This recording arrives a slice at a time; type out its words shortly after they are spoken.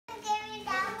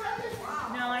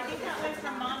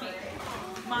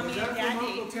Mommy and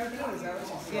Daddy.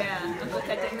 Yeah, Uncle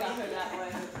Tete got her that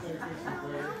one.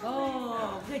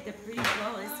 Oh, look at the pretty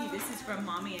bow. Let's see, this is from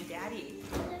Mommy and Daddy.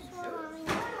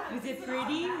 Is it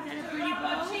pretty? Is that a pretty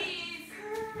bow?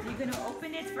 You're going to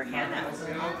open it for Hannah.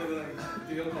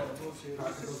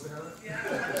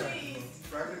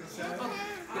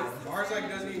 Mars like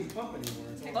doesn't even pump anymore.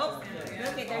 Oh,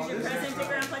 look it, there's your present to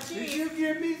Grandpa Cheese. Did you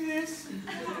give me this?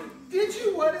 Did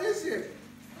you? What is it?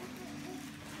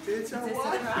 It's a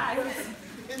what? Surprise.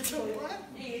 It's a what?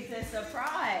 It's a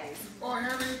surprise. Oh,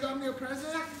 Hannah, you got me a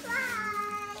present?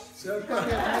 Surprise! Got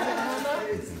me a present,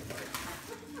 Hannah?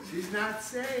 She's not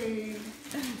saying.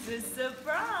 It's a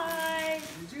surprise.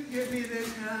 Did you give me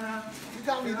this, Hannah? You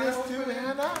got me this too,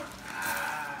 Hannah?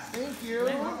 Thank you.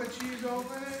 Mama Cheese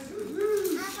open it.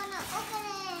 I'm gonna open it.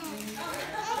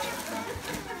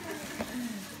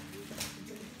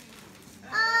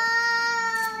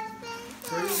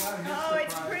 Oh,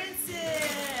 it's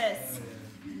Princess.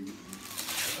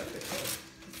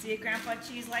 See if Grandpa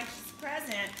Cheese likes his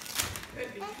present.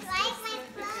 It's like my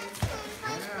present.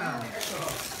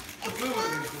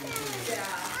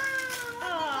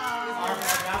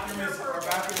 Our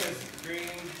bathroom is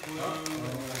green, blue,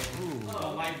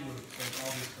 light blue. Like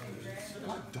all these colors.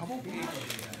 What? Double black?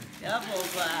 Double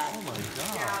black. Oh my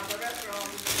god. Yeah, but that's all.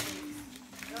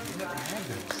 Never had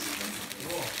this.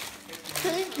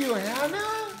 Thank you,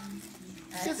 Hannah.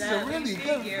 This is a really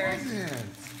good present.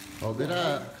 Hold it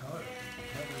up.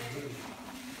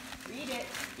 Read it.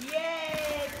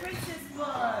 Yay! Princess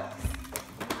books.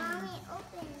 Mommy,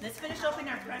 open. Let's finish opening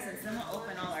our presents, then we'll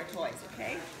open all our toys,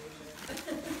 okay?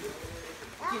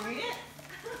 Can you read it?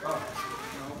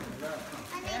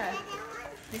 Yeah.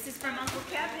 This is from Uncle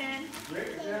Kevin.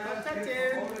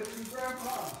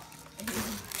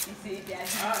 You see, Dad?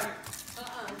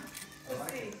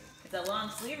 Let's see. It's a long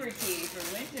sleever tee for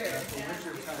winter.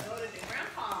 Go to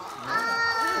Grandpa.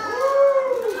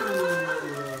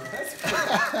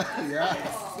 Yeah,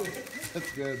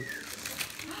 that's good.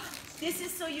 This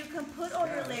is so you can put all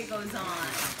your Legos on.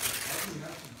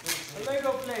 A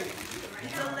Lego plate.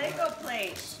 It's a Lego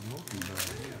plate.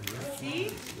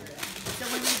 See? So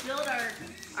when we build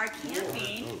our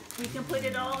camping, we can put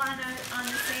it all on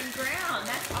the same ground.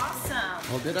 That's awesome.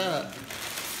 Hold it up.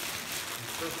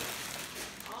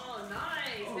 Oh,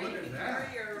 nice. Now you can carry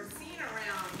your scene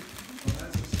around.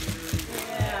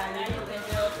 Yeah, now you can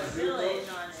build a village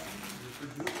on it.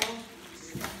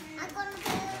 I'm gonna do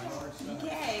it.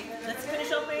 Okay, let's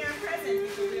finish opening our presents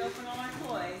before we open all our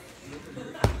toys.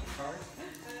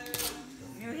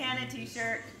 New Hannah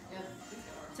t-shirt.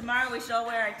 Tomorrow we should all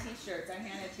wear our t-shirts, our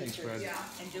Hannah Thanks, t-shirts, Fred.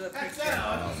 and do a That's picture. it.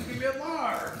 This is gonna be a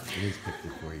large. It is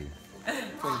picture for you.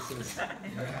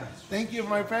 Thank you for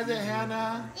my present,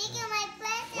 Hannah. Thank you, my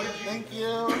present. Thank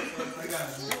you. This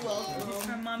is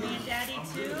from Mommy and Daddy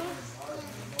too.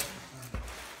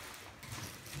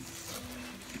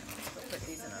 Put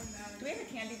these in a. Do we have a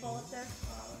candy bowl up there?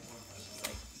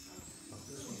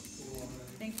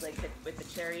 Things like with the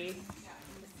cherry.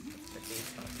 Put these.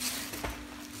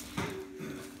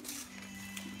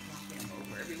 Get them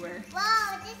over everywhere.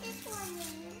 Wow, this is for me.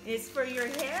 It's for your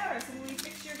hair, so we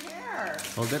fix your hair.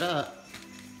 Hold it up.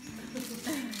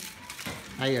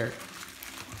 Higher.